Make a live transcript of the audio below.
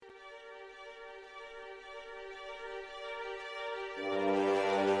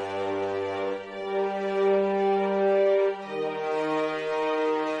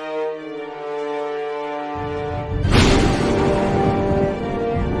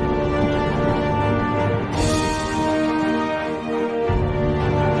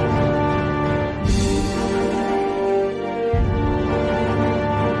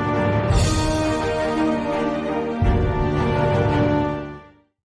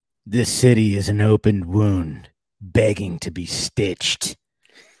This city is an open wound, begging to be stitched.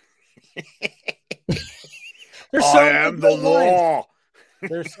 There's I so many am the good lines. law.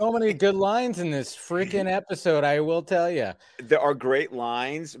 There's so many good lines in this freaking episode, I will tell you. There are great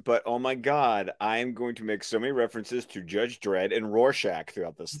lines, but oh my God, I am going to make so many references to Judge Dredd and Rorschach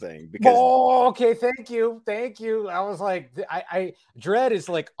throughout this thing because Oh, okay. Thank you. Thank you. I was like, Dread is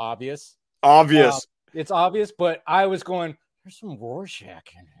like obvious. obvious. It's obvious, but I was going, there's some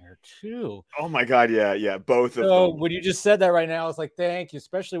Rorschach in here too. Oh my God, yeah, both of So them. when you just said that right now, I was like, thank you,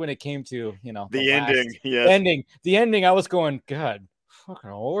 especially when it came to, The ending, yes. the ending. I was going, God,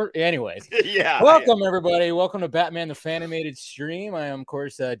 fucking Lord. Anyways, Yeah. welcome everybody. Welcome to Batman the Fan-imated stream. I am, of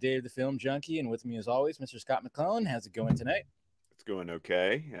course, Dave the Film Junkie, and with me as always, Mr. Scott McClellan. How's it going tonight? It's going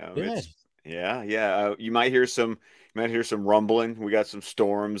okay. Good. You might hear some rumbling. We got some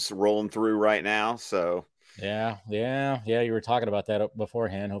storms rolling through right now, so Yeah. You were talking about that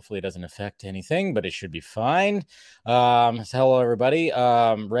beforehand. Hopefully, it doesn't affect anything, but it should be fine. So hello, everybody.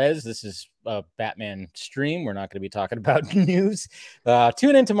 Rez, this is a Batman stream. We're not going to be talking about news.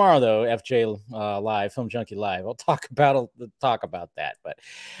 Tune in tomorrow, though. FJ Live, Film Junkie Live. I'll talk about that. But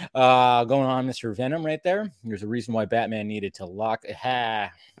going on, Mr. Venom, right there. There's a reason why Batman needed to lock. Yeah.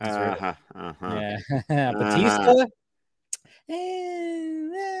 Batista.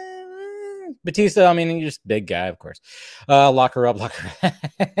 Batista, I mean, you're just a big guy, of course. Lock her up.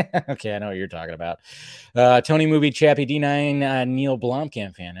 Okay, I know what you're talking about. Tony Movie Chappie D9, Neil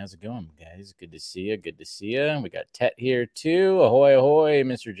Blomkamp fan. How's it going, guys? Good to see you. We got Tet here too. Ahoy, ahoy,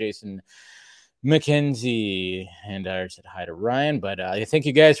 Mr. Jason McKenzie. And I said hi to Ryan. But thank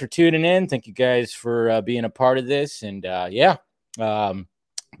you guys for tuning in. Thank you guys for being a part of this. And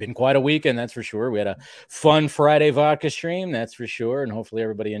been quite a weekend, that's for sure. We had a fun Friday vodka stream, that's for sure. And hopefully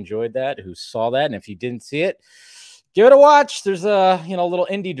everybody enjoyed that who saw that. And if you didn't see it, give it a watch. There's a little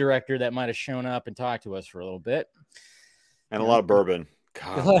indie director that might have shown up and talked to us for a little bit. And a lot of bourbon.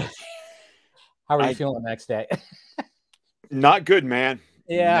 God. How are you feeling the next day? Not good, man.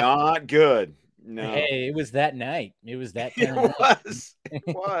 Yeah. Not good. No. Hey, it was that night. It was that kind of night. It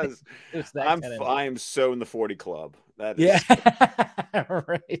was. I am so in the 40 club. That is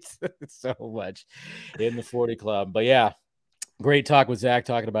right. So much in the 40 club. But yeah, great talk with Zach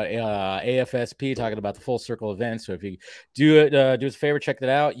talking about AFSP, talking about the full circle event. So if you do us a favor, check that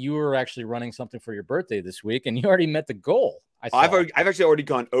out. You were actually running something for your birthday this week, and you already met the goal. I've actually already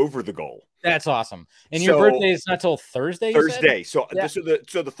gone over the goal. That's awesome. And your birthday is not till Thursday. Thursday. So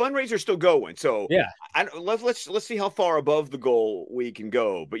the fundraiser's still going. So yeah, let's see how far above the goal we can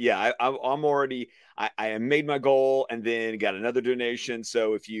go. But yeah, I'm already. I made my goal and then got another donation.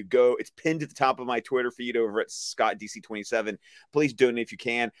 So if you go, it's pinned at the top of my Twitter feed over at ScottDC27. Please donate if you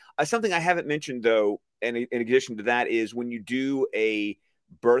can. Something I haven't mentioned though, and in addition to that, is when you do a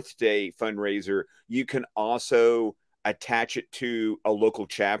birthday fundraiser, you can also attach it to a local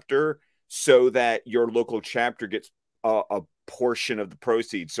chapter so that your local chapter gets a portion of the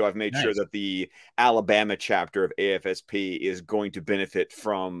proceeds. So I've made sure that the Alabama chapter of AFSP is going to benefit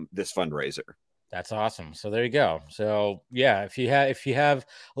from this fundraiser. That's awesome. So there you go. So yeah, if you have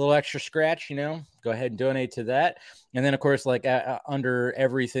a little extra scratch, go ahead and donate to that. And then of course, like under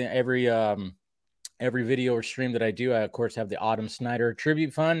everything, every video or stream that I do, I, of course, have the Autumn Snyder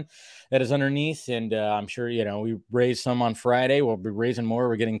Tribute Fund that is underneath. And I'm sure, we raised some on Friday. We'll be raising more.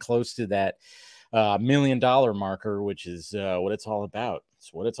 We're getting close to that $1 million marker, which is what it's all about.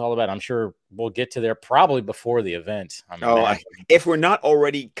 It's what it's all about. I'm sure we'll get to there probably before the event. If we're not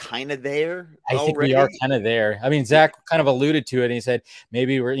already kind of there. I think we are kind of there. I mean, Zach kind of alluded to it. And he said,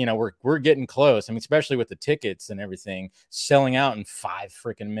 maybe we're getting close. I mean, especially with the tickets and everything selling out in 5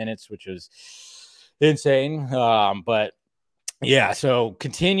 freaking minutes, which is insane. But yeah, so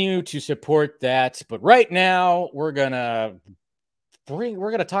continue to support that. But right now we're gonna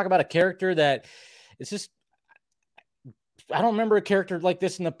talk about a character that it's just, I don't remember a character like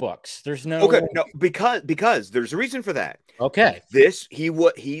this in the books. There's no because there's a reason for that. Okay.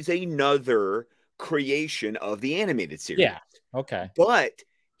 He's another creation of the animated series. Yeah. Okay. But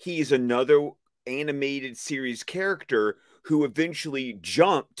he's another animated series character who eventually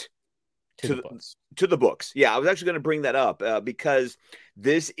jumped to the books. Yeah, I was actually going to bring that up because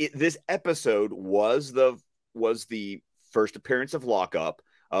this episode was the first appearance of Lockup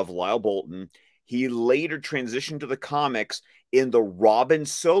of Lyle Bolton. He later transitioned to the comics in the Robin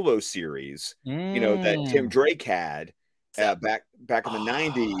solo series, that Tim Drake had back in the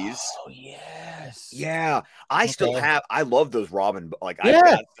 90s. Oh yes, yeah. I love those Robin. I've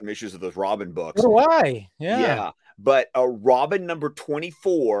got some issues of those Robin books. So do I. Yeah. But Robin number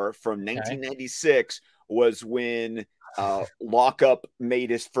 24 from 1996 was when Lockup made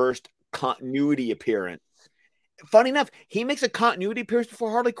his first continuity appearance. Funny enough, he makes a continuity appearance before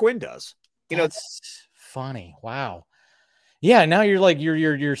Harley Quinn does. That's funny. Wow. Yeah, now you're like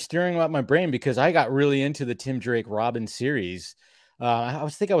you're stirring up my brain because I got really into the Tim Drake Robin series. I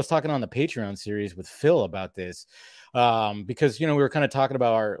was talking on the Patreon series with Phil about this. Because we were kind of talking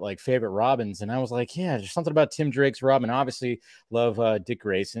about our like favorite Robins, and I was like, yeah, there's something about Tim Drake's Robin. Obviously, love Dick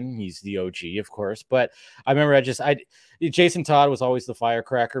Grayson, he's the OG, of course. But I remember Jason Todd was always the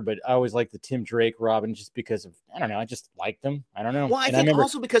firecracker, but I always liked the Tim Drake Robin just because of I don't know, I just liked him. I don't know. Well, I And I think remember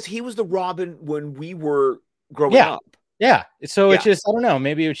also because he was the Robin when we were growing yeah, up. yeah. So it's Yeah. just I don't know,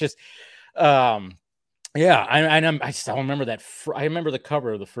 maybe it was just yeah, I still remember that. I remember the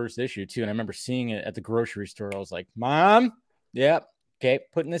cover of the first issue too, and I remember seeing it at the grocery store. I was like, "Mom, yep, okay,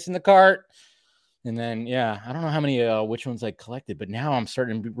 putting this in the cart." And then, yeah, I don't know how many which ones I collected, but now I'm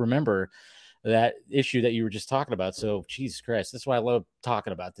starting to remember that issue that you were just talking about. So, Jesus Christ, that's why I love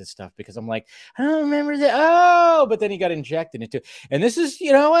talking about this stuff because I'm like, I don't remember that. Oh, but then he got injected into, and this is,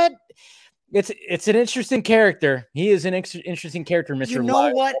 you know what? It's an interesting character. He is an interesting character, You Mr. know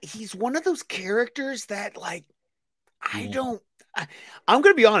Lyle. what? He's one of those characters that, like, I Yeah, don't. I'm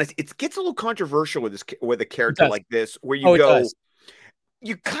going to be honest. It gets a little controversial with a it character does. like this, where you Oh, it go, does.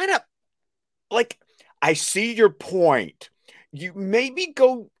 you kind of like. I see your point. You maybe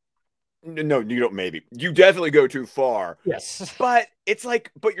go. No, you don't. Maybe you definitely go too far. Yes. But it's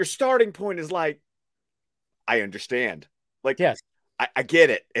like, but your starting point is like, I understand. Like, Yes. I get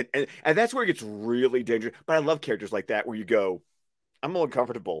it, and that's where it gets really dangerous. But I love characters like that where you go, I'm a little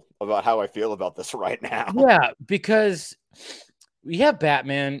uncomfortable about how I feel about this right now. Yeah, because we have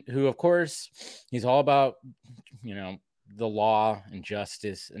Batman, who, of course, he's all about, the law and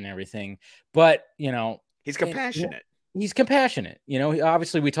justice and everything. But, He's and, compassionate. he's compassionate.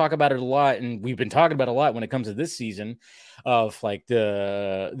 Obviously, we talk about it a lot, and we've been talking about it a lot when it comes to this season of like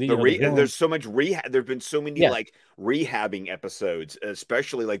the villain. There's so much rehab. There've been so many Yes. like rehabbing episodes,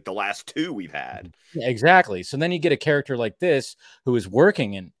 especially like the last two we've had. Yeah, exactly. So then you get a character like this who is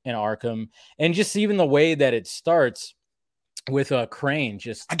working in Arkham, and just even the way that it starts with a Crane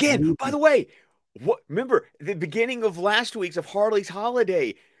just Again, by the way, remember the beginning of last week's of Harley's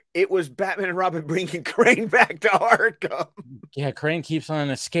Holiday? It was Batman and Robin bringing Crane back to Arkham. Yeah, Crane keeps on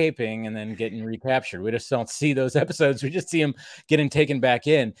escaping and then getting recaptured. We just don't see those episodes. We just see him getting taken back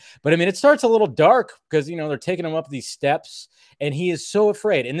in. But I mean, it starts a little dark because they're taking him up these steps, and he is so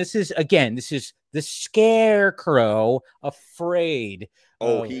afraid. And this is the Scarecrow afraid.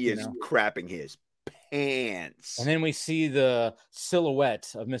 Oh, he is crapping his pants. And then we see the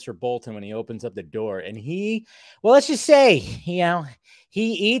silhouette of Mr. Bolton when he opens up the door, and let's just say,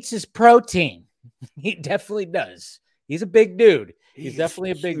 he eats his protein. He definitely does. He's a big dude. He's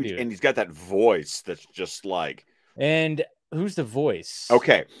definitely a big dude. And he's got that voice that's just like. And who's the voice?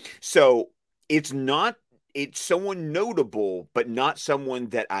 Okay. So it's someone notable, but not someone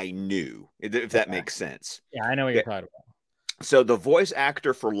that I knew, if that makes sense. Yeah, I know what you're talking about. So the voice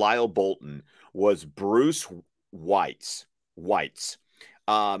actor for Lyle Bolton was Bruce Weitz.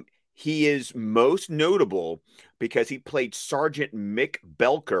 He is most notable because he played Sergeant Mick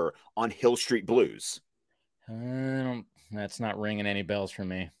Belker on Hill Street Blues. That's not ringing any bells for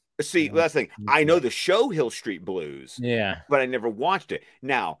me. See, that's the thing. I know the show Hill Street Blues. Yeah. But I never watched it.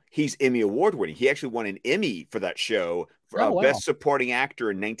 Now, he's Emmy Award winning. He actually won an Emmy for that show for Best Supporting Actor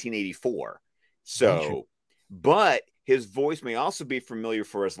in 1984. So, but his voice may also be familiar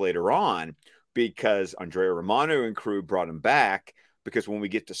for us later on because Andrea Romano and crew brought him back because when we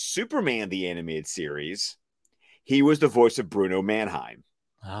get to Superman, the animated series, he was the voice of Bruno Mannheim.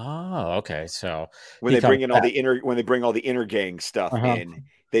 Oh, okay. So when they bring all the inner gang stuff in,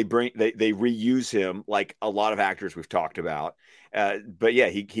 they reuse him like a lot of actors we've talked about. But yeah,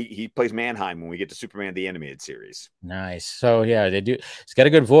 he plays Mannheim when we get to Superman the animated series. Nice. So yeah, they do. He's got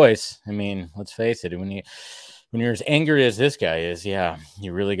a good voice. I mean, let's face it. When you're as angry as this guy is, yeah,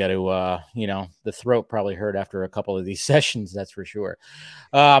 you really got to, the throat probably hurt after a couple of these sessions. That's for sure.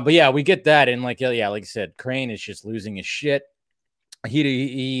 But yeah, we get that, and like I said, Crane is just losing his shit.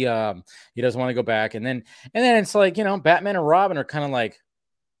 He doesn't want to go back, and then it's like Batman and Robin are kind of like,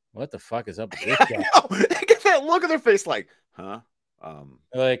 what the fuck is up with this guy? They get that look on their face like, huh?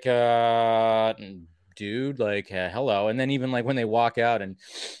 Like, dude, like, hello. And then even like when they walk out, and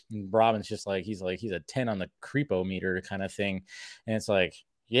Robin's just like he's a 10 on the creepo meter kind of thing, and it's like,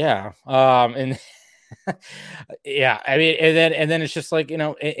 yeah, and yeah, I mean, and then it's just like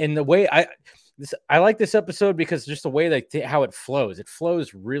in the way I like this episode because just the way how it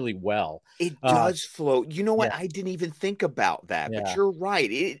flows really well. It does flow. You know what? Yeah. I didn't even think about that, but you're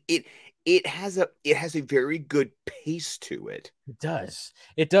right. it has a very good pace to it. It does.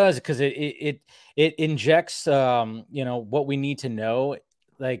 It does because it injects what we need to know.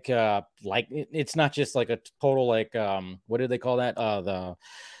 It's not just like a total what do they call that? The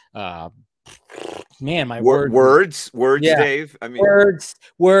uh man, my word. Words, Yeah, Dave. I mean, words,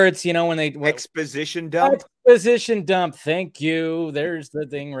 when they exposition dump. exposition dump. Thank you. There's the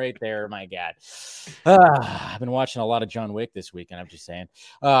thing right there. My God. I've been watching a lot of John Wick this weekend. I'm just saying.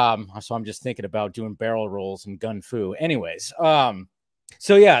 So I'm just thinking about doing barrel rolls and gun fu. Anyways,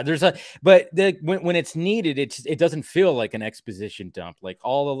 so yeah, when it's needed, it doesn't feel like an exposition dump. Like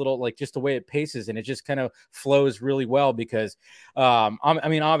all the little just the way it paces and it just kind of flows really well because I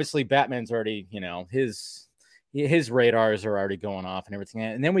mean obviously Batman's already his radars are already going off and everything,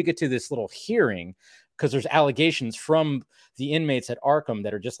 and then we get to this little hearing because there's allegations from the inmates at Arkham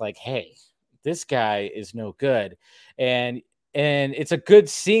that are just like, hey, this guy is no good, and it's a good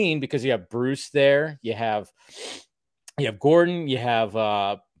scene because you have Bruce there, you have Gordon, you have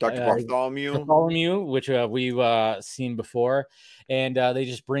Dr. Bartholomew. Bartholomew, which we've seen before, and they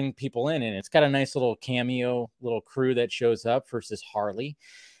just bring people in, and it's got a nice little cameo, little crew that shows up versus Harley,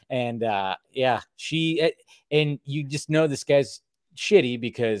 and and you just know this guy's shitty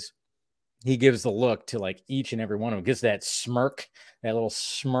because he gives the look to like each and every one of them, gives that smirk, that little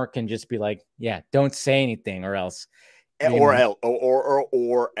smirk, and just be like, yeah, don't say anything or else. Or else,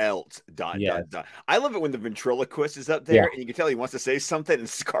 or else. Dot Yeah. dot dot. I love it when the ventriloquist is up Yeah. there, and you can tell he wants to say something, and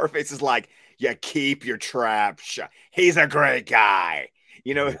Scarface is like, "Yeah, keep your trap shut. He's a great guy."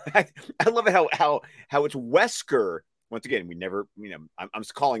 I love it how it's Wesker. Once again, we never, I'm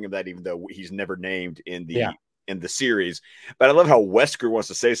calling him that even though he's never named in the Yeah. in the series. But I love how Wesker wants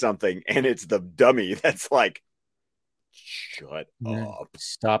to say something, and it's the dummy that's like, "Shut up."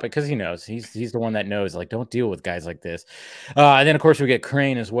 Stop it, because he knows he's the one that knows. Like, don't deal with guys like this. And then of course we get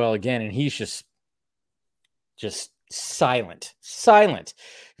Crane as well again, and he's just silent,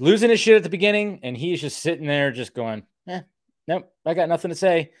 losing his shit at the beginning, and he's just sitting there, just going, nope, I got nothing to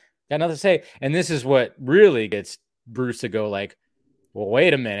say, And this is what really gets Bruce to go like, well,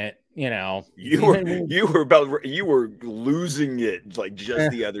 wait a minute, You were losing it like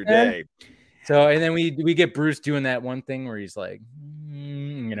just the other day. So, and then we get Bruce doing that one thing where he's like,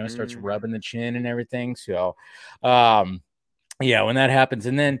 starts Mm. rubbing the chin and everything. So, yeah, when that happens,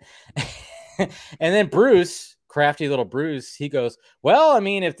 and then Bruce, crafty little Bruce, he goes, well, I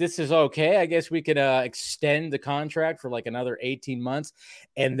mean, if this is okay, I guess we could extend the contract for like another 18 months.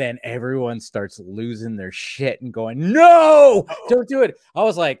 And then everyone starts losing their shit and going, no, don't do it. I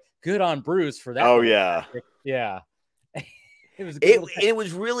was like, good on Bruce for that. Oh yeah. Tactic. Yeah. It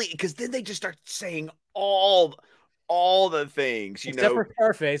was really because then they just start saying all the things, Except for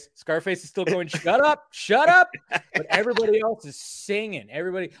Scarface. Scarface is still going, shut up, shut up. But everybody else is singing.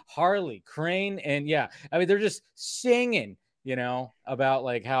 Everybody, Harley, Crane, and yeah, I mean, they're just singing, about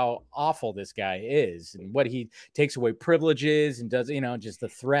like how awful this guy is and what he takes away privileges and does, just the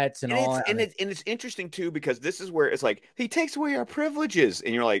threats and all. It's interesting too because this is where it's like he takes away our privileges,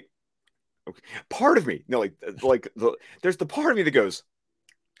 and you're like, okay. Part of me, there's the part of me that goes,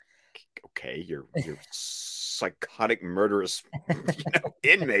 okay, you're psychotic, murderous,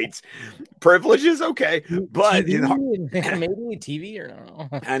 inmates, privileges, okay, but maybe TV or no.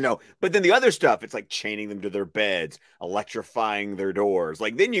 I know, but then the other stuff, it's like chaining them to their beds, electrifying their doors.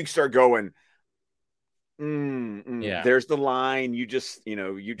 Like then you start going, Yeah. There's the line. You just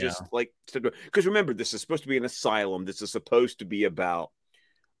like, because remember, this is supposed to be an asylum. This is supposed to be about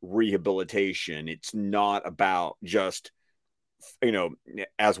rehabilitation. It's not about just,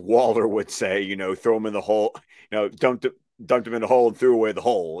 as Waller would say, throw them in the hole, dumped them in the hole and threw away the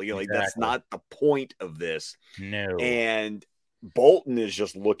hole. Like that's not the point of this. No. And Bolton is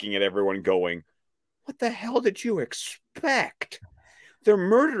just looking at everyone going, what the hell did you expect? They're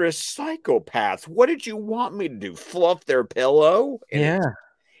murderous psychopaths. What did you want me to do? Fluff their pillow? And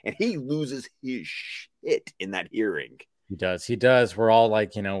he loses his shit in that hearing. He does. We're all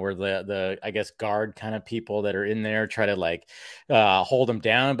like, we're the I guess guard kind of people that are in there, try to like hold him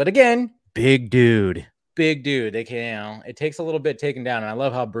down. But again, big dude. They can, it takes a little bit taken down. And I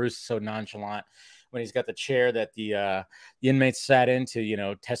love how Bruce is so nonchalant when he's got the chair that the inmates sat in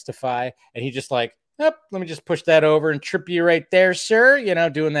to, testify. And he just like, let me just push that over and trip you right there, sir.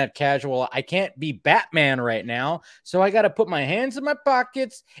 Doing that casual. I can't be Batman right now, so I got to put my hands in my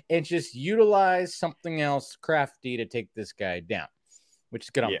pockets and just utilize something else crafty to take this guy down, which is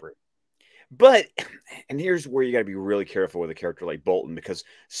good on Bruce. But, and here's where you got to be really careful with a character like Bolton, because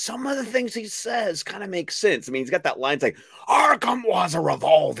some of the things he says kind of make sense. I mean, he's got that line like, Arkham was a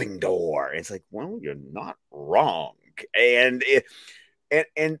revolving door. And it's like, well, you're not wrong. And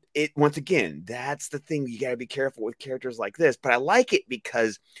and it once again, that's the thing, you got to be careful with characters like this. But I like it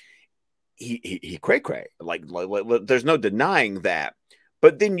because he cray cray, like there's no denying that.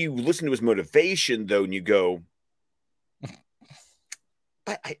 But then you listen to his motivation though, and you go,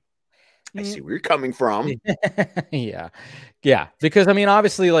 I see where you're coming from. Yeah. Yeah. Because I mean,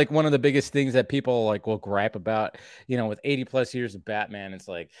 obviously, like one of the biggest things that people like will gripe about, with 80 plus years of Batman, it's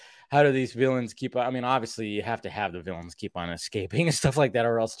like, how do these villains keep I mean, obviously you have to have the villains keep on escaping and stuff like that,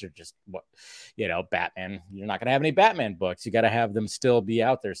 or else they're just Batman. You're not gonna have any Batman books. You gotta have them still be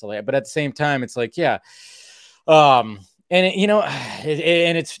out there. So but at the same time, it's like, yeah. And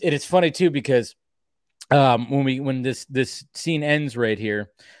it's funny too, because when this scene ends right here,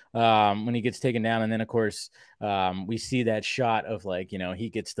 when he gets taken down, and then of course we see that shot of like, he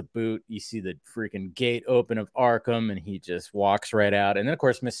gets the boot, you see the freaking gate open of Arkham, and he just walks right out, and then of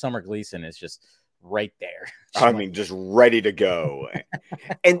course Miss Summer Gleason is just right there. I mean, just ready to go.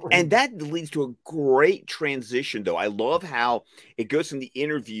 And that leads to a great transition though. I love how it goes from the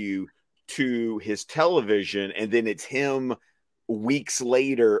interview to his television, and then it's him weeks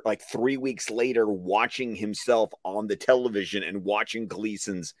later, like 3 weeks later, watching himself on the television and watching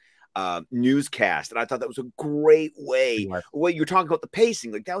Gleason's newscast. And I thought that was a great way. Well, you're talking about the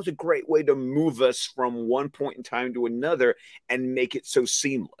pacing, like that was a great way to move us from one point in time to another and make it so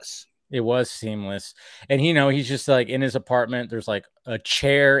seamless. It was seamless. And he's just like in his apartment, there's like a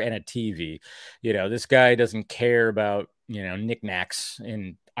chair and a TV. This guy doesn't care about, knickknacks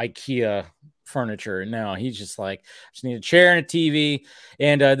and IKEA furniture. No, he's just like, just need a chair and a TV.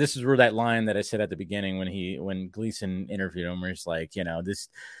 And this is where that line that I said at the beginning when Gleason interviewed him, where he's like, this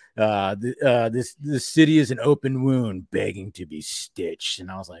city is an open wound begging to be stitched.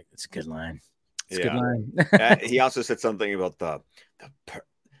 And I was like, it's a good line. It's a good line. He also said something about the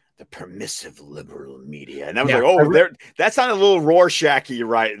permissive liberal media, and I was like, that sounded a little Rorschach-y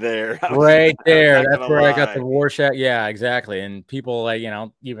right there. Right there, that's where I got the Rorschach. Yeah, exactly. And people, like,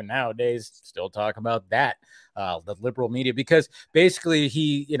 even nowadays still talk about that, the liberal media, because basically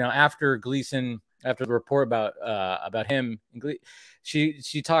he, after Gleason, after the report about him,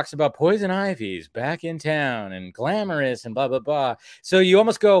 she talks about Poison Ivy's back in town and glamorous and blah blah blah. So you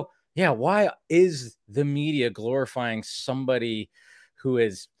almost go, yeah, why is the media glorifying somebody who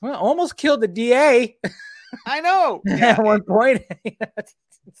is almost killed the DA? I know. Yeah. At one point.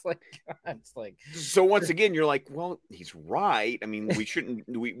 It's like so once again, you're like, well, he's right. I mean, we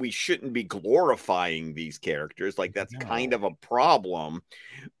shouldn't be glorifying these characters. Like that's kind of a problem.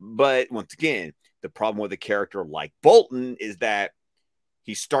 But once again, the problem with a character like Bolton is that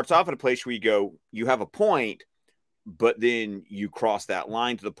he starts off at a place where you go, you have a point, but then you cross that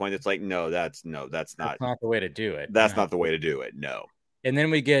line to the point that's like, that's not the way to do it. That's not the way to do it. No. And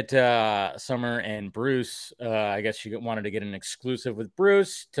then we get Summer and Bruce. I guess she wanted to get an exclusive with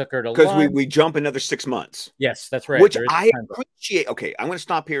Bruce. Took her to because we jump another 6 months. Yes, that's right. Which I appreciate. Okay, I'm going to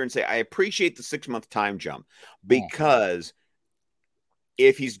stop here and say I appreciate the 6 month time jump, because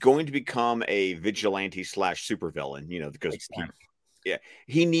if he's going to become a vigilante / supervillain, because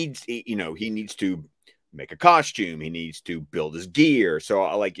he needs to make a costume. He needs to build his gear.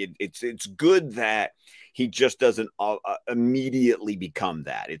 So like it's good that he just doesn't immediately become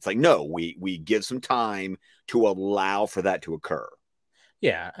that. It's like, no, we give some time to allow for that to occur.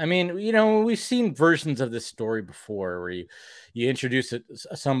 Yeah. I mean, we've seen versions of this story before where you introduce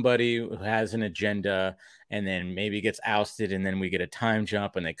somebody who has an agenda and then maybe gets ousted, and then we get a time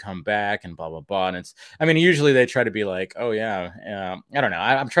jump and they come back and blah, blah, blah. And usually they try to be like, oh yeah, I don't know.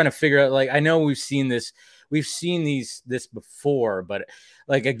 I'm trying to figure out, like, I know we've seen this before, but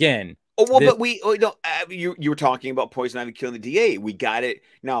like, again, but you were talking about Poison Ivy killing the DA. We got it.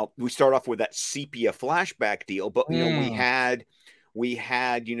 Now we start off with that sepia flashback deal, but we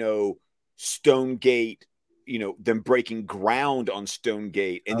had Stonegate, them breaking ground on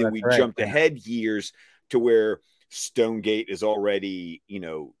Stonegate, and then we jumped ahead years to where Stonegate is already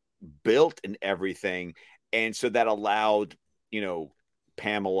built and everything, and so that allowed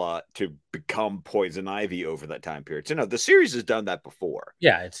Pamela to become Poison Ivy over that time period. So no, the series has done that before.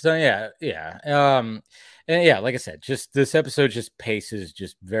 Yeah, it's done. Yeah. And yeah, like I said, just this episode just paces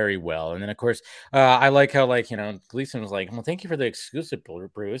just very well. And then of course, I like how, like, Gleason was like, well, thank you for the exclusive,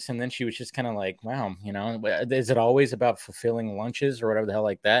 Bruce. And then she was just kind of like, wow, is it always about fulfilling lunches or whatever the hell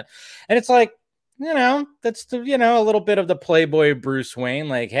like that? And it's like, that's the, a little bit of the Playboy Bruce Wayne,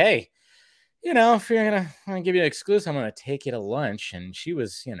 like, hey, if you're gonna give you an exclusive, I'm gonna take you to lunch. And she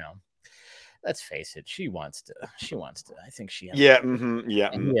was, let's face it, she wants to. I think she. Yeah.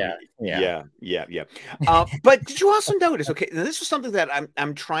 But did you also notice? Okay, this was something that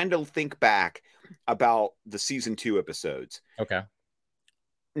I'm trying to think back about the season 2 episodes. Okay.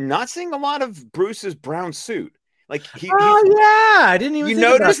 not seeing a lot of Bruce's brown suit. Like he's, Oh yeah, I didn't even you think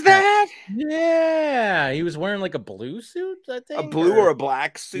about notice that. that? Yeah, he was wearing like a blue suit, I A think, blue or or a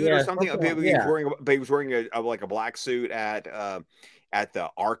black suit or yeah, something. something like But yeah. he was wearing like a black suit at the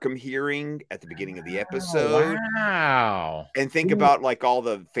Arkham hearing at the beginning of the Oh episode. wow. And think Ooh, about like all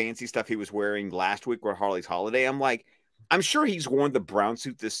the fancy stuff he was wearing last week with Harley's Holiday. I'm like, I'm sure he's worn the brown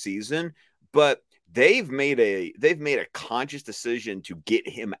suit this season, but they've made a conscious decision to get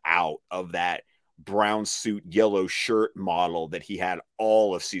him out of that brown suit, yellow shirt model that he had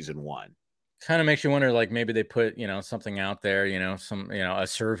all of season one. kind of makes you wonder, like maybe they put, something out there, some, a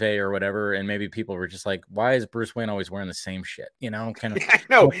survey or whatever, and maybe people were just like, why is Bruce Wayne always wearing the same shit? Kind of, I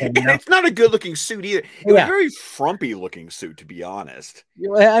know, you and know? it's not a good looking suit either. It was a Yeah. very frumpy looking suit, to be honest.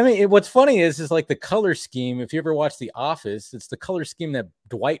 I mean, what's funny is like the color scheme. If you ever watch The Office, it's the color scheme that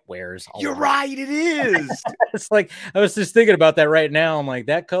Dwight wears a You're lot. right, it is. It's like I was just thinking about that right now. I'm like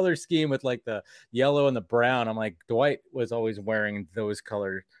that color scheme with like the yellow and the brown. I'm like Dwight was always wearing those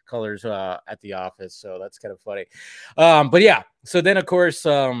colors at the office, so that's kind of funny. But yeah, so then of course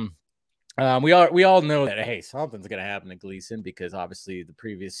we all know that hey something's gonna happen to Gleason because obviously the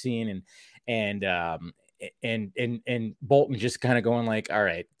previous scene and and Bolton just kind of going like, all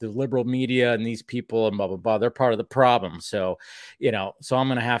right, the liberal media and these people and blah blah blah, they're part of the problem. So, so I'm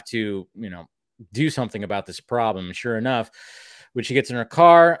gonna have to, do something about this problem. And sure enough, when she gets in her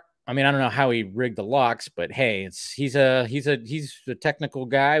car, I mean, I don't know how he rigged the locks, but hey, he's a technical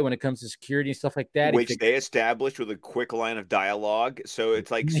guy when it comes to security and stuff like that. He Which figured they established with a quick line of dialogue. So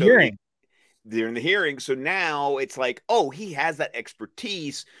it's like, in the so he, hearing. they're in the hearing. So now it's like, oh, he has that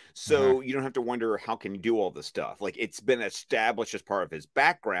expertise. Uh-huh. So you don't have to wonder how can he do all this stuff. Like it's been established as part of his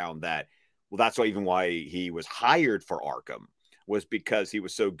background that, well, that's why even why he was hired for Arkham was because he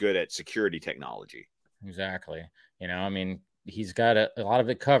was so good at security technology. Exactly. I mean, he's got a lot of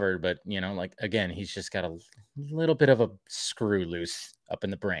it covered, but like again, he's just got a little bit of a screw loose up in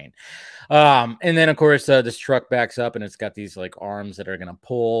the brain. And then of course this truck backs up and it's got these like arms that are gonna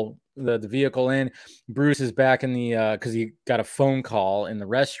pull the vehicle in. Bruce is back in the because he got a phone call in the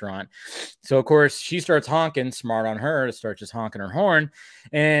restaurant. So of course she starts honking, smart on her to start just honking her horn,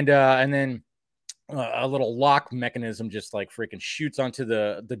 and then a little lock mechanism just like freaking shoots onto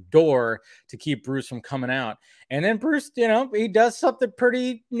the door to keep Bruce from coming out. And then Bruce, he does something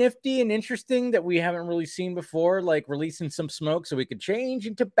pretty nifty and interesting that we haven't really seen before, like releasing some smoke so we could change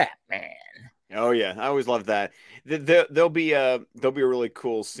into Batman. Oh yeah, I always love that. There'll be a really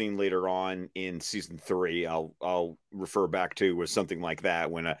cool scene later on in season three. I'll refer back to with something like that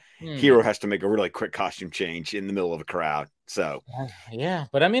when a hero Hmm. has to make a really quick costume change in the middle of a crowd. So Yeah,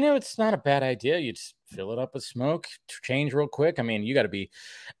 but I mean, it's not a bad idea. You just fill it up with smoke, change real quick. I mean, you got to be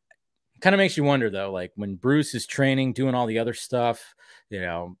kind of makes you wonder though, like when Bruce is training, doing all the other stuff,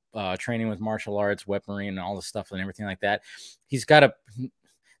 training with martial arts, weaponry, and all the stuff and everything like that. He's got to.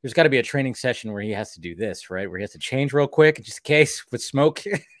 There's got to be a training session where he has to do this, right? Where he has to change real quick, just in case with smoke.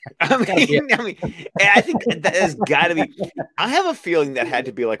 I Be mean, I mean, I think that has got to be. I have a feeling that had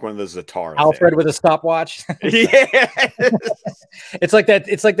to be like one of those Zatara Alfred things. with a stopwatch. Yeah. It's like that.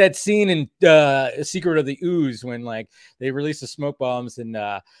 It's like that scene in Secret of the Ooze when like they release the smoke bombs and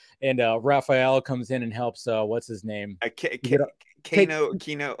Raphael comes in and helps. What's his name? You get take Kino.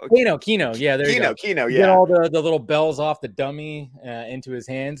 Yeah, there you go. Kino. You get Yeah. all the little bells off the dummy into his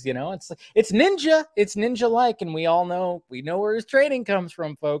hands. It's ninja. It's ninja like, and we know where his training comes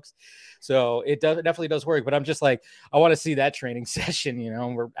from, folks. So it definitely does work. But I'm just like, I want to see that training session.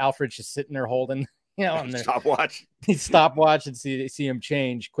 Where Alfred's just sitting there holding, on the Stopwatch. stopwatch and see him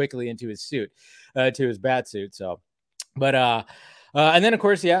change quickly into his suit, to his bat suit. So, but and then of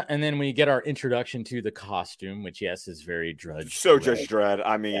course, yeah, and then we get our introduction to the costume, which yes is very Drudge So Dredd. Judge Dredd.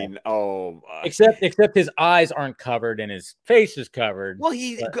 I Yeah. mean, oh, Except his eyes aren't covered and his face is covered. well,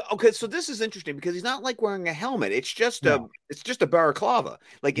 But okay. So this is interesting because he's not like wearing a helmet. no, It's just a balaclava.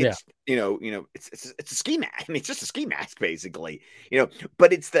 Like yeah, it's, it's a ski mask. I mean, it's just a ski mask, basically.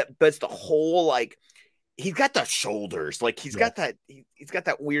 But it's the whole like he's got the shoulders, like he's yeah, got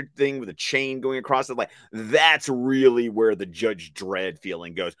that weird thing with a chain going across it. Like that's really where the Judge Dredd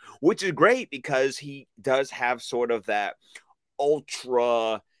feeling goes, which is great because he does have sort of that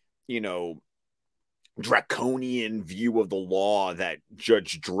ultra, you know, draconian view of the law that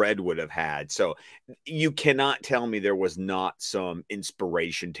Judge Dredd would have had. So you cannot tell me there was not some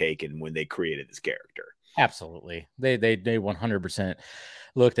inspiration taken when they created this character. absolutely. They 100%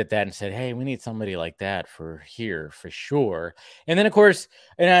 looked at that and said, "Hey, we need somebody like that for here for sure." And then of course,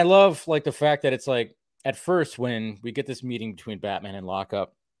 and I love like the fact that it's like at first when we get this meeting between Batman and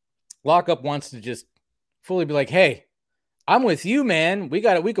Lockup, Lockup wants to just fully be like, "Hey, I'm with you, man. We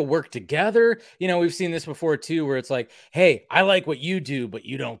could work together. We've seen this before too, where it's like, hey, I like what you do, but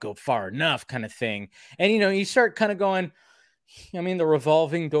you don't go far enough, kind of thing. And you start kind of going, I mean, the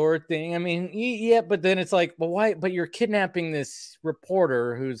revolving door thing. I mean, yeah, but then it's like, well, why? But you're kidnapping this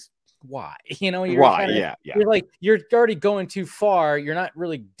reporter who's why? You're Right. kind of Yeah. Yeah. you're like you're already going too far. You're not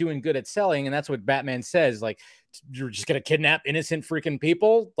really doing good at selling, and that's what Batman says. Like, you're just gonna kidnap innocent freaking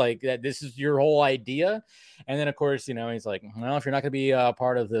people, like that. This is your whole idea. And then, of course, he's like, well, if you're not gonna be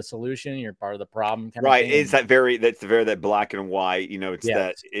part of the solution, you're part of the problem, kind of Right. thing. It's that black and white, it's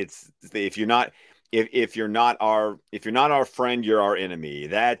Yeah, if you're not, if you're not our friend, you're our enemy.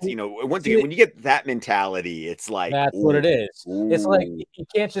 That's, once again, see, when you get that mentality, it's like, that's what it ooh, is. It's like ooh. it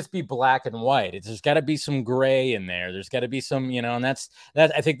can't just be black and white. There's got to be some gray in there. There's got to be some, and that.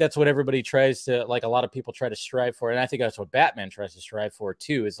 I think that's what everybody tries to, like, a lot of people try to strive for, and I think that's what Batman tries to strive for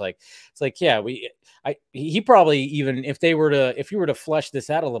too. Is like, it's like, yeah, he probably, even if you were to flesh this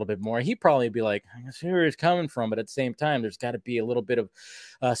out a little bit more, he'd probably be like, I see where he's coming from, but at the same time, there's got to be a little bit of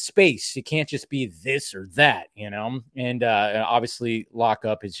space. It can't just be this or that, and obviously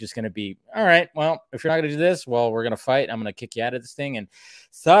lockup is just going to be, all right, well, if you're not going to do this, well, we're going to fight. I'm going to kick you out of this thing, and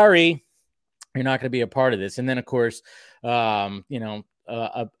sorry, you're not going to be a part of this. And then, of course, a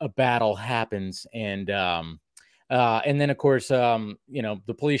battle happens, and then, of course,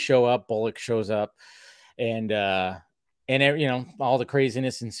 the police show up, Bullock shows up, and all the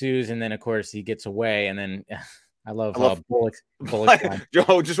craziness ensues, and then, of course, he gets away, and then I love Bullock's line.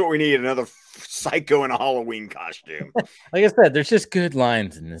 Joe, just what we need, another psycho in a Halloween costume. Like I said, there's just good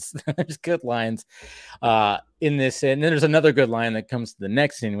lines in this. There's good lines in this. And then there's another good line that comes to the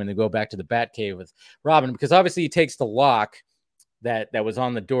next scene when they go back to the Batcave with Robin, because obviously he takes the lock that was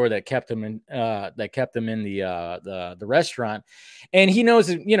on the door that kept him in the restaurant, and he knows,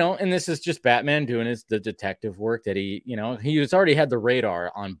 and this is just Batman doing the detective work that he was already had the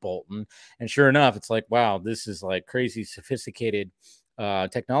radar on Bolton, and sure enough, it's like, wow, this is like crazy sophisticated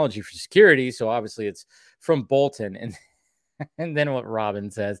technology for security, so obviously it's from Bolton. And then what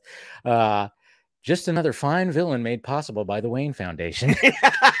Robin says, just another fine villain made possible by the Wayne Foundation.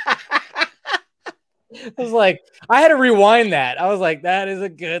 I was like, I had to rewind that. I was like, that is a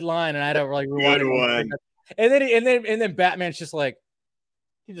good line, and I had to like rewind it. And then Batman's just like,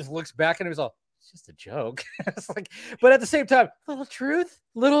 he just looks back and he's all, it's just a joke. It's like, but at the same time, little truth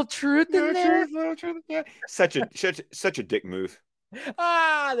in there. Little truth. Yeah. Such a dick move.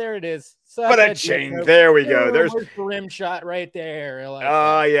 There it is. But a chain. There we go. There's the rim shot right there.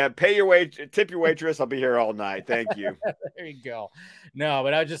 Yeah. Pay your tip your waitress. I'll be here all night. Thank you. There you go. No,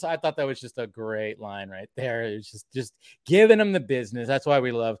 but I thought that was just a great line right there. It's just giving him the business. That's why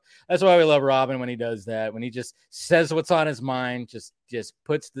we love Robin when he does that. When he just says what's on his mind, just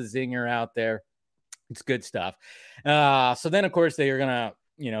puts the zinger out there. It's good stuff. So then, of course, they are gonna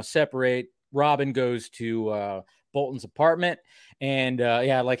separate. Robin goes to Bolton's apartment, and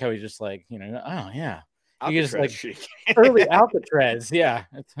I like how he's just like, oh yeah, you just like early Alcatraz, yeah,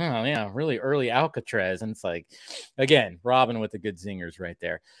 really early Alcatraz, and it's like, again, Robin with the good zingers right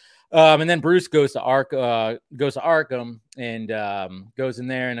there. And then Bruce goes to Arkham, and goes in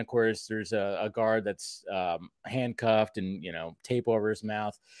there, and of course there's a guard that's handcuffed and tape over his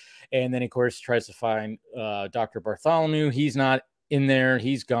mouth, and then of course tries to find Dr. Bartholomew. He's not in there,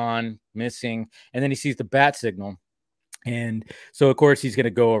 he's gone missing, and then he sees the bat signal, and so of course he's going to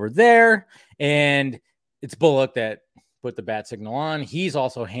go over there, and it's Bullock that put the bat signal on. He's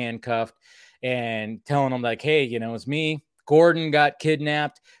also handcuffed and telling him like, hey, it's me, Gordon, got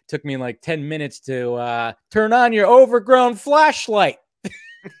kidnapped, took me like 10 minutes to turn on your overgrown flashlight.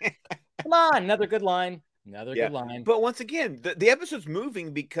 Come on, another good line. Good line. But once again, the episode's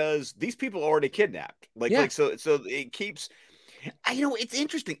moving because these people are already kidnapped. So it keeps, it's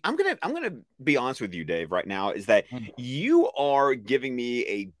interesting. I'm gonna be honest with you, Dave, right now, is that you are giving me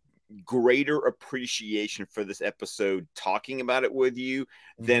a greater appreciation for this episode talking about it with you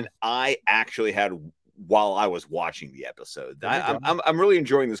than I actually had while I was watching the episode. I'm really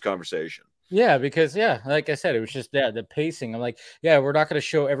enjoying this conversation. Yeah, because like I said, it was just the pacing. I'm like, we're not going to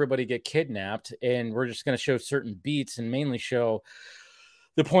show everybody get kidnapped, and we're just going to show certain beats and mainly show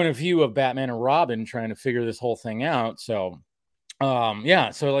the point of view of Batman and Robin trying to figure this whole thing out. So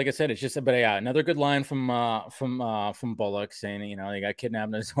so like I said, it's just, but another good line from Bullock saying, they got kidnapped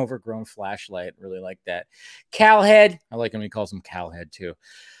in his overgrown flashlight. Really like that. Calhead. I like him. He calls him Calhead too.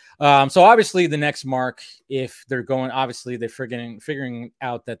 So obviously the next mark, if they're going, obviously they're figuring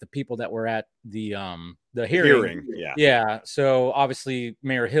out that the people that were at the hearing. Yeah. So obviously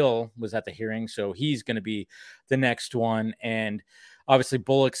Mayor Hill was at the hearing, so he's going to be the next one. And obviously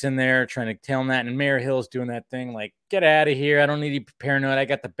Bullock's in there trying to tell him that, and Mayor Hill's doing that thing like, get out of here. I don't need you paranoid. I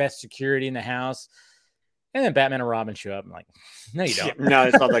got the best security in the house. And then Batman and Robin show up. I'm like, no, you don't. No,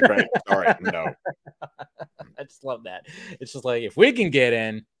 it's not that great. Sorry, no. I just love that. It's just like, if we can get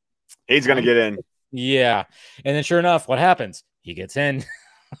in, he's gonna get in. Yeah. And then sure enough, what happens? He gets in.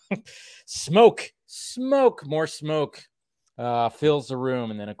 Smoke, more smoke fills the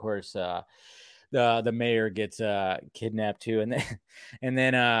room. And then of course the mayor gets kidnapped too. And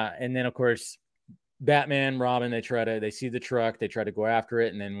then of course Batman, Robin, they see the truck, they try to go after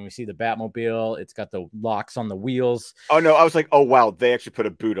it, and then when we see the Batmobile, it's got the locks on the wheels. Oh no, I was like, oh wow, they actually put a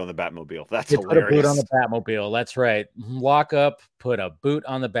boot on the Batmobile. That's hilarious. Put a boot on the Batmobile. That's right. Lock up, put a boot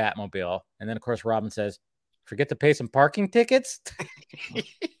on the Batmobile, and then of course Robin says, "Forget to pay some parking tickets."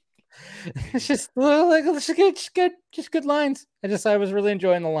 It's just like just good lines. I was really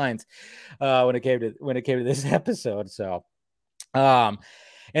enjoying the lines when it came to this episode. So,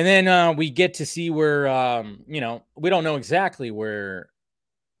 and then we get to see where we don't know exactly where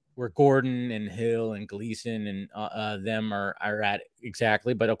Gordon and Hill and Gleason and them are at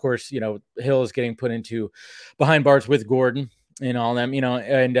exactly, but of course Hill is getting put into behind bars with Gordon and all them,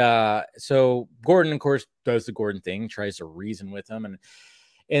 and so Gordon of course does the Gordon thing, tries to reason with him, and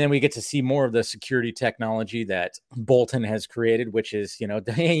then we get to see more of the security technology that Bolton has created, which is,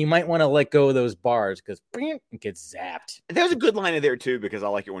 hey, you might want to let go of those bars because it gets zapped. There's a good line in there, too, because I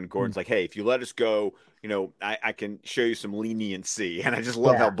like it when Gordon's like, hey, if you let us go, I can show you some leniency. And I just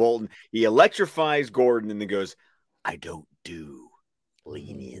love how Bolton, he electrifies Gordon and then goes, I don't do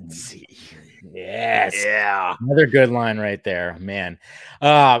leniency. Yes. Yeah. Another good line right there, man.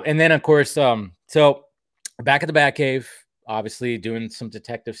 And then, of course, so back at the Batcave, obviously doing some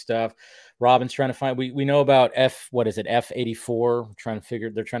detective stuff. Robin's trying to find, we know about F-84,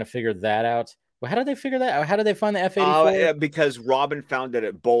 they're trying to figure that out. Well, how did they figure that out? How did they find the F-84? Because Robin found it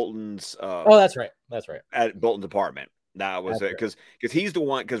at Bolton's that's right. At Bolton's apartment. That was it, because he's the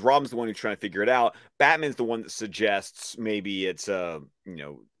one, because Robin's the one who's trying to figure it out. Batman's the one that suggests maybe it's a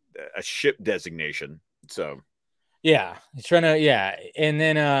ship designation. So yeah, he's trying to, and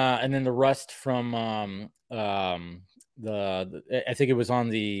then the rust from I think it was on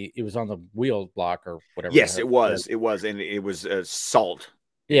the wheel block or whatever. Yes, it was, and it was salt.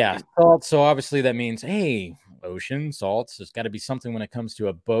 Yeah, salt. So obviously that means, hey, ocean salts. There's got to be something when it comes to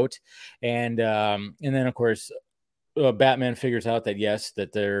a boat, and then of course Batman figures out that yes,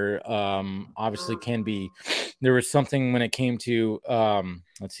 that there obviously can be. There was something when it came to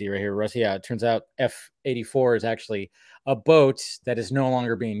let's see right here, Russ. Yeah, it turns out F-84 is actually a boat that is no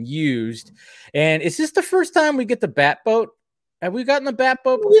longer being used. And is this the first time we get the Bat boat? Have we gotten the Bat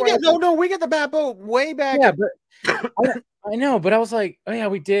boat before? No, we got the Bat boat way back. Yeah, but I know, but I was like, oh yeah,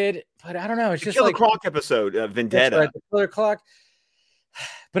 we did, but I don't know. It's just Killer like Croc episode, Vendetta. Right, the Killer Clock.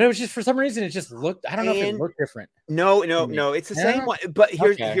 But it was just, for some reason, it just looked, I don't know if it looked different. No, it's the same one. But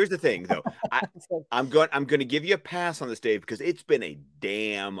here's the thing, though. I'm going to give you a pass on this, Dave, because it's been a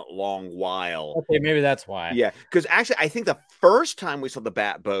damn long while. Okay, maybe that's why. Yeah, because actually, I think the first time we saw the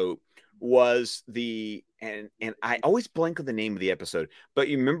Bat boat was and I always blank on the name of the episode, but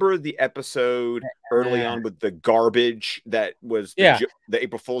you remember the episode early on with the garbage that was the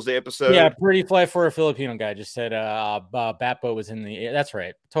April Fool's Day episode? Yeah, Pretty Fly for a Filipino guy just said Batboat was in the. That's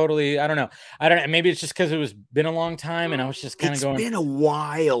right. Totally. I don't know. Maybe it's just because it was been a long time, and I was just kind of going. It's been a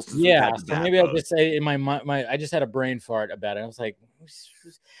while since so maybe I'll just say in my I just had a brain fart about it. I was like,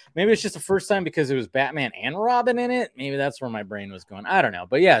 maybe it's just the first time because it was Batman and Robin in it. Maybe that's where my brain was going. I don't know,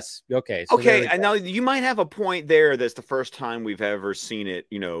 but yes, okay. So and now you might have a point there. That's the first time we've ever seen it,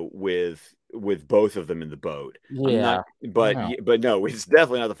 with both of them in the boat. Yeah, but no, it's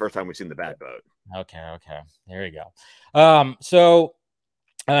definitely not the first time we've seen the Bat boat. Okay, there you go. So.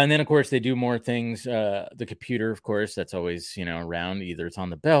 And then, of course, they do more things. The computer, of course, that's always, around. Either it's on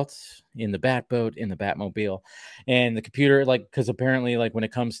the belt, in the Batboat, in the Batmobile. And the computer, because apparently, when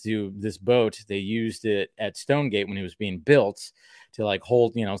it comes to this boat, they used it at Stonegate when it was being built to,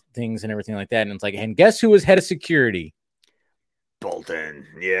 hold, things and everything like that. And it's and guess who was head of security? Bolton.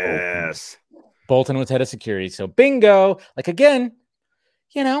 Yes. Bolton was head of security. So, bingo. Again,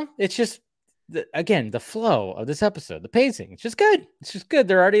 it's just... the flow of this episode, the pacing, it's just good.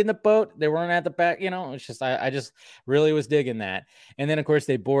 They're already in the boat. They weren't at the back, it's just, I just really was digging that. And then of course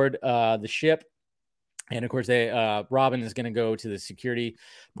they board the ship, and of course Robin is going to go to the security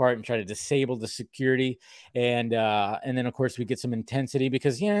part and try to disable the security. And then of course we get some intensity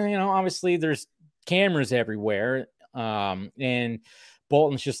because, obviously there's cameras everywhere. And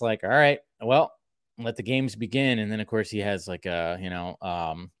Bolton's just like, all right, well, let the games begin. And then of course he has a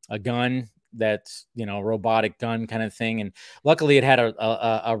gun that's robotic gun kind of thing, and luckily it had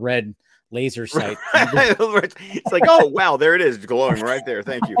a red laser sight. It's like, oh wow, there it is, glowing right there.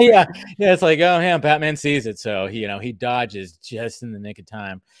 Thank you. Yeah, it's like, oh yeah, Batman sees it, so he dodges just in the nick of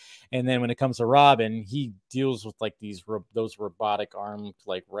time. And then when it comes to Robin, he deals with like those robotic arms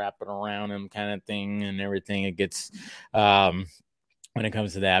like wrapping around him kind of thing and everything. It gets when it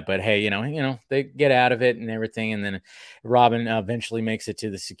comes to that, but hey, they get out of it and everything, and then Robin eventually makes it to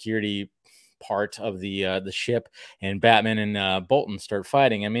the security part of the ship, and Batman and Bolton start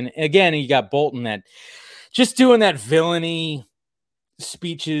fighting. I mean, again, you got Bolton that just doing that villainy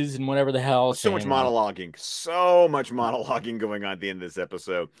speeches and whatever the hell. So much monologuing going on at the end of this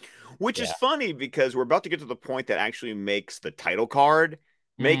episode, which is funny because we're about to get to the point that actually makes the title card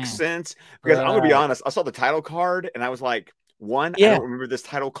make sense. Because I'm gonna be honest, I saw the title card and I was like, one, I don't remember this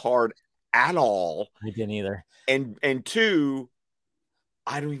title card at all. I didn't either. And two,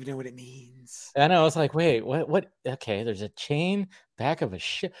 I don't even know what it means. I know. It's like, wait, what? Okay, there's a chain back of a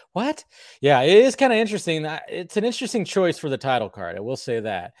ship. What? Yeah, it is kind of interesting. It's an interesting choice for the title card. I will say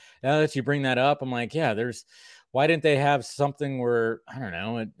that. Now that you bring that up, I'm like, yeah, why didn't they have something where, I don't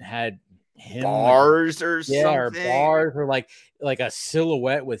know, it had him bars or something, or bars, or like a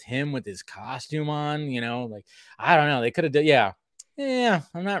silhouette with him with his costume on, like, I don't know. They could have done,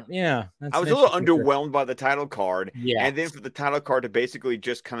 I'm not. Yeah, I was a little underwhelmed by the title card. Yeah, and then for the title card to basically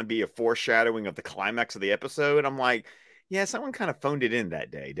just kind of be a foreshadowing of the climax of the episode, I'm like, yeah, someone kind of phoned it in that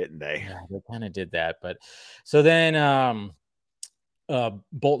day, didn't they? Yeah, they kind of did that. But so then,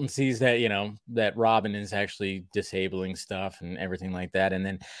 Bolton sees that that Robin is actually disabling stuff and everything like that, and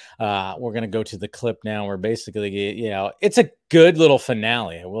then we're gonna go to the clip now where basically it's a good little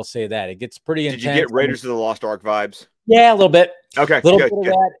finale. I will say that it gets pretty intense. Did you get Raiders of the Lost Ark vibes? Yeah, a little bit. Okay, a little bit of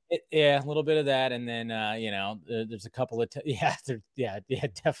that. A little bit of that, and then there's a couple of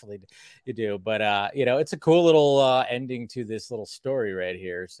definitely you do. But it's a cool little ending to this little story right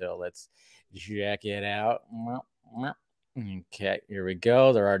here. So let's check it out. Okay, here we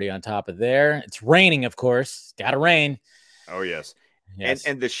go. They're already on top of there. It's raining, of course. Gotta rain. Oh yes. Yes.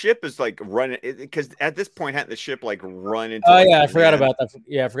 And the ship is like running, because at this point, hadn't the ship like run into? Oh yeah, I forgot about that.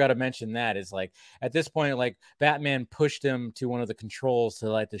 Yeah, I forgot to mention that. Is like at this point, like Batman pushed him to one of the controls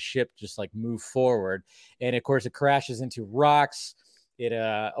to let the ship just like move forward, and of course it crashes into rocks. It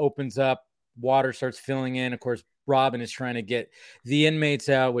opens up, water starts filling in. Of course, Robin is trying to get the inmates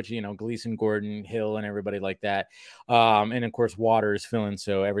out, which Gleason, Gordon, Hill, and everybody like that. And of course, water is filling,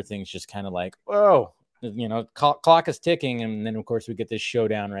 so everything's just kind of like, whoa. Clock is ticking, and then of course we get this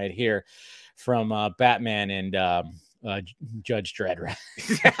showdown right here from Batman and Judge Dredd.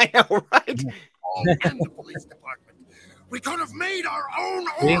 I know, right? And the police department. We could have made our own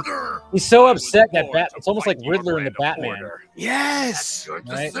order. He's so upset that it's almost like Riddler in the Batman. Order. Yes,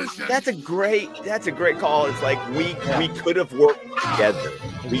 right? That's a great call. It's like we could have worked together.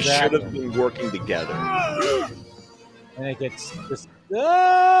 Exactly. We should have been working together. And it gets just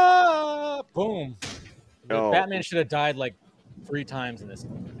boom. Batman should have died like 3 times in this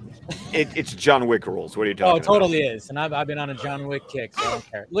movie. It's John Wick rules. What are you talking about? Oh, it totally is. And I've been on a John Wick kick, so I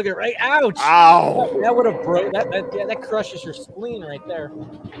don't care. Look at right. Ouch! Ow! That would have broke that crushes your spleen right there.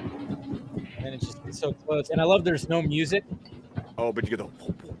 And it's so close. And I love there's no music. Oh, but you get the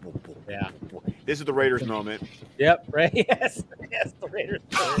This is the Raiders moment. Yep, right. Yes, the Raiders.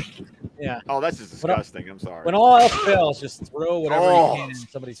 Yeah. Oh, that's just disgusting. I'm sorry. When all else fails, just throw whatever you can in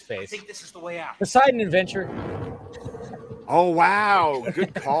somebody's face. I think this is the way out. Poseidon Adventure. Oh wow,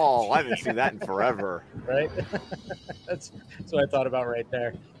 good call. I haven't seen that in forever. Right. That's what I thought about right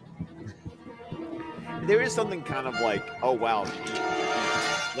there. There is something kind of like, oh wow,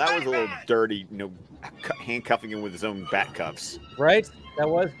 that was a little dirty. Handcuffing him with his own bat cuffs. Right. That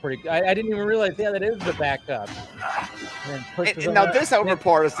was pretty. I didn't even realize. Yeah, that is the back cuff. And now this, however,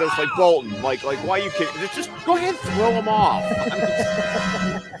 part is just like Bolton, like why you kick? Just go ahead, and throw him off.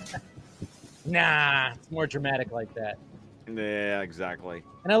 Nah, it's more dramatic like that. Yeah, exactly.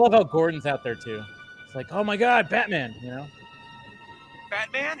 And I love how Gordon's out there too. It's like, oh my God, Batman!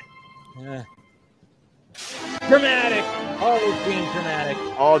 Batman. Yeah. Dramatic. Always being dramatic.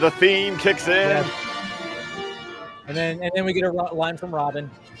 Oh, the theme kicks in. Yeah. And then we get a line from Robin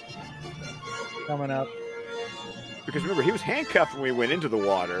coming up. Because remember, he was handcuffed when we went into the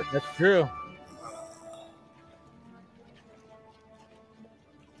water. That's true.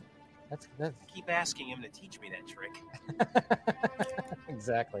 That's Keep asking him to teach me that trick.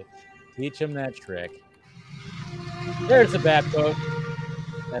 Exactly. Teach him that trick. There's the Batboat.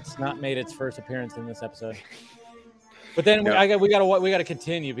 That's not made its first appearance in this episode. But then we got to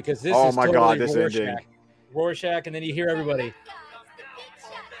continue because this is totally God, this Rorschach. ending. Rorschach, and then you hear everybody.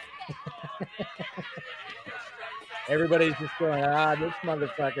 Everybody's just going, this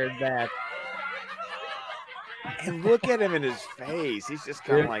motherfucker's back. And look at him in his face. He's just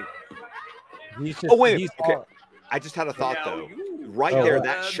kind of like. He's just. Oh wait. He's okay. all... I just had a thought though. Right Oh, there, what?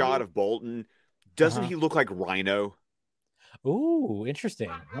 that shot of Bolton. Doesn't he look like Rhino? Ooh,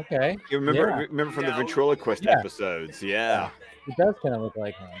 interesting. Okay. You remember from the ventriloquist episodes? Yeah. It does kind of look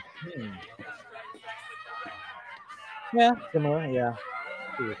like him. Yeah, similar. Yeah.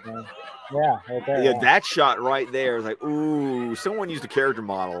 Yeah, right there. Yeah, that shot right there is like, ooh, someone used a character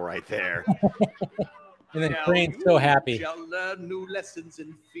model right there. And then Crane's so happy. Shall learn new lessons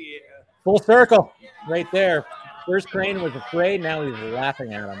in fear. Full circle, right there. First Crane was afraid, now he's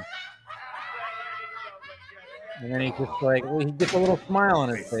laughing at him. And then he's just like, well, he gets a little smile on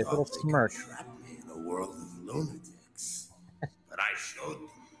his face, a little smirk. Trap me in a world of lunatics, but I showed them.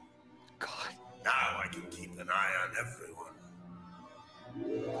 God. Now I can keep an eye on everyone.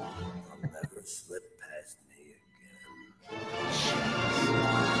 They'll never slip past me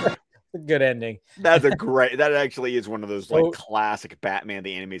again. A good ending. That's a great. That actually is one of those like classic Batman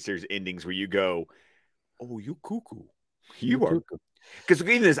the Animated Series endings where you go, "Oh, you cuckoo, you are," because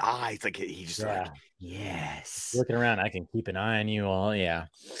even his eyes, like he's just like, "Yes." Looking around, I can keep an eye on you all. Yeah,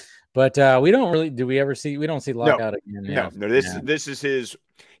 but we don't really. Do we ever see? We don't see Lockout again. No. This is his.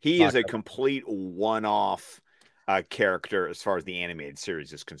 He Lockout is a complete one-off character as far as the animated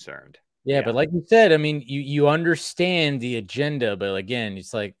series is concerned. Yeah, but like you said, I mean, you understand the agenda, but again,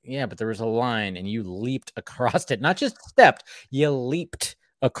 it's like, yeah, but there was a line and you leaped across it, not just stepped, you leaped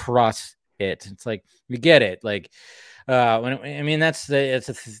across it. It's like, you get it. Like, it's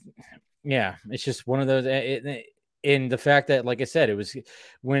just one of those. In the fact that, like I said, it was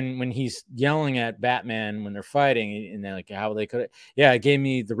when he's yelling at Batman when they're fighting, and then like how they could, it gave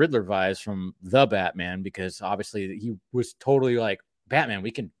me the Riddler vibes from the Batman, because obviously he was totally like, Batman,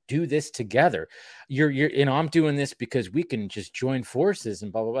 we can do this together. I'm doing this because we can just join forces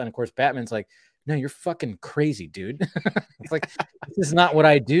and blah, blah, blah. And of course, Batman's like, no, you're fucking crazy, dude. It's like, this is not what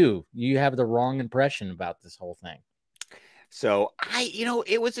I do. You have the wrong impression about this whole thing. So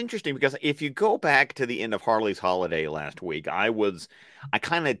it was interesting because if you go back to the end of Harley's Holiday last week, I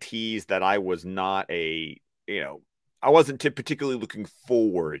kind of teased that I was not I wasn't particularly looking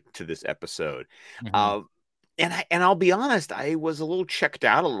forward to this episode. Mm-hmm. And I'll be honest, I was a little checked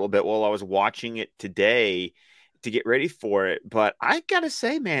out a little bit while I was watching it today to get ready for it. But I gotta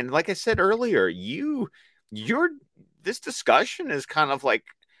say, man, like I said earlier, this discussion is kind of like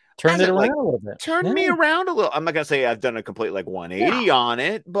turned it around a little bit. Turned me around a little. I'm not gonna say I've done a complete like 180 on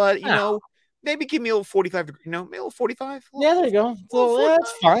it, but maybe give me a little 45. Maybe a little 45. Yeah, there you go. So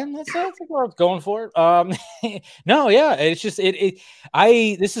that's fine. That's what I was going for. No, yeah, it's just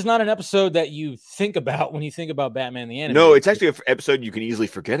this is not an episode that you think about when you think about Batman the Animated. No, it's actually an episode you can easily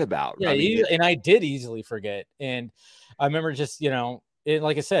forget about. Yeah, and I did easily forget. And I remember just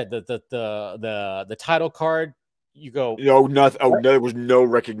like I said, the title card. You go, no, nothing. Oh, no, there was no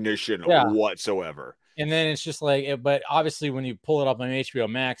recognition whatsoever. And then it's just like, but obviously when you pull it up on HBO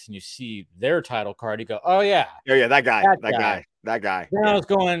Max and you see their title card, you go, oh yeah, that guy. Then I was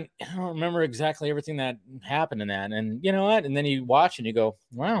going, I don't remember exactly everything that happened in that, and you know what? And then you watch and you go,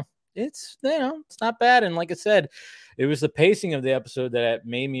 wow, it's it's not bad. And like I said, it was the pacing of the episode that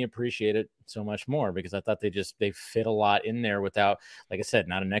made me appreciate it so much more, because I thought they fit a lot in there without, like I said,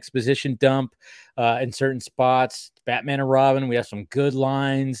 not an exposition dump in certain spots. Batman and Robin, we have some good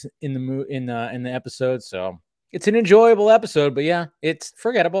lines in the episode, so it's an enjoyable episode. But yeah, it's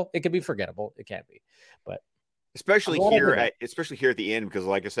forgettable. It could be forgettable. It can't be, but especially here at the end, because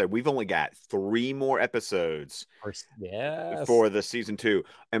like I said, we've only got 3 more episodes for the season 2.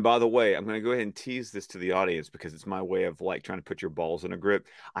 And by the way, I'm going to go ahead and tease this to the audience because it's my way of like trying to put your balls in a grip.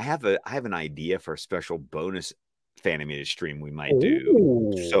 I have an idea for a special bonus Fan-imated stream we might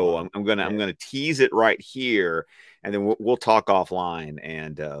do. Ooh. So I'm gonna tease it right here, and then we'll talk offline.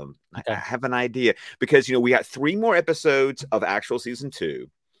 And I have an idea because we got 3 more episodes of actual season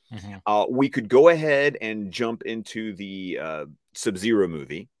 2. Mm-hmm. We could go ahead and jump into the Sub-Zero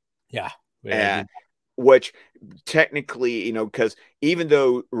movie. Yeah. Which technically, because even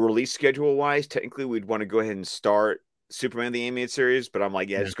though release schedule wise, technically we'd want to go ahead and start Superman the Animated Series, but I'm like,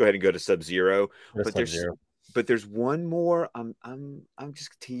 just go ahead and go to Sub-Zero. But there's one more. I'm just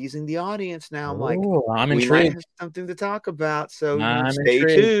teasing the audience now. I'm like, I'm intrigued. We might have something to talk about, so stay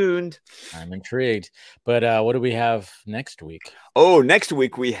tuned. I'm intrigued. But what do we have next week? Oh, next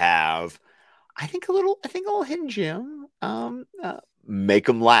week we have, I think a little hidden gem. Make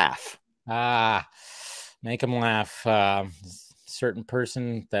them laugh. Make them laugh. Certain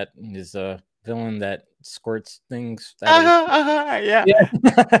person that is a villain that squirts things. Yeah.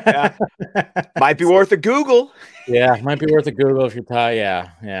 Yeah. Might be worth a Google. Yeah, might be worth a Google if you're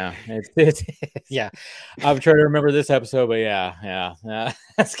tired. Yeah. It's yeah. I'm trying to remember this episode, but yeah.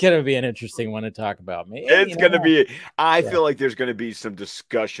 That's gonna be an interesting one to talk about. Maybe It's going to be, I Yeah. feel like there's going to be some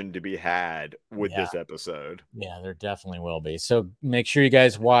discussion to be had with Yeah. this episode. Yeah, there definitely will be. So make sure you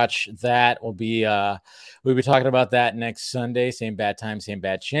guys watch that. We'll be talking about that next Sunday. Same bad time, same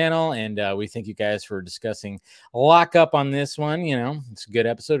bad channel. And we thank you guys for discussing Lock Up on this one. You know, it's a good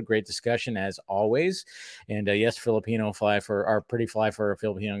episode, great discussion as always. And yes, Filipino fly for our pretty fly for a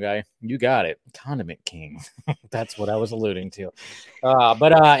Filipino guy. You got it, Condiment King. That's what I was alluding to.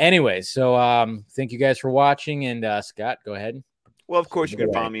 But anyways, so thank you guys for watching. And Scott, go ahead. Well, of course, you can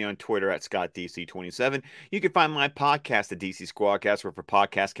Right. find me on Twitter at ScottDC27. You can find my podcast at DC Squadcast, wherever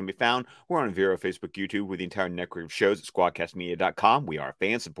podcasts can be found. We're on Vero, Facebook, YouTube, with the entire network of shows at squadcastmedia.com. We are a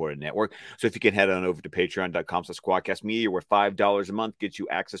fan-supported network, so if you can head on over to patreon.com/squadcastmedia, where $5 a month gets you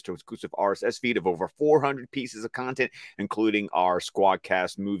access to exclusive RSS feed of over 400 pieces of content, including our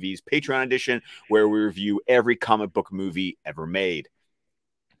Squadcast Movies Patreon edition, where we review every comic book movie ever made.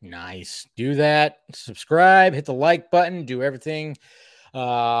 Nice. Do that. Subscribe, hit the like button, do everything.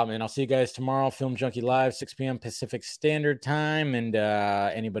 And I'll see you guys tomorrow. Film Junkie Live, 6 p.m. Pacific Standard Time. And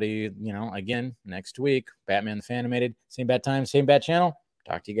anybody, again, next week, Batman the Fan-imated, same bad time, same bad channel.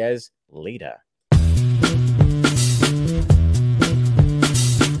 Talk to you guys later.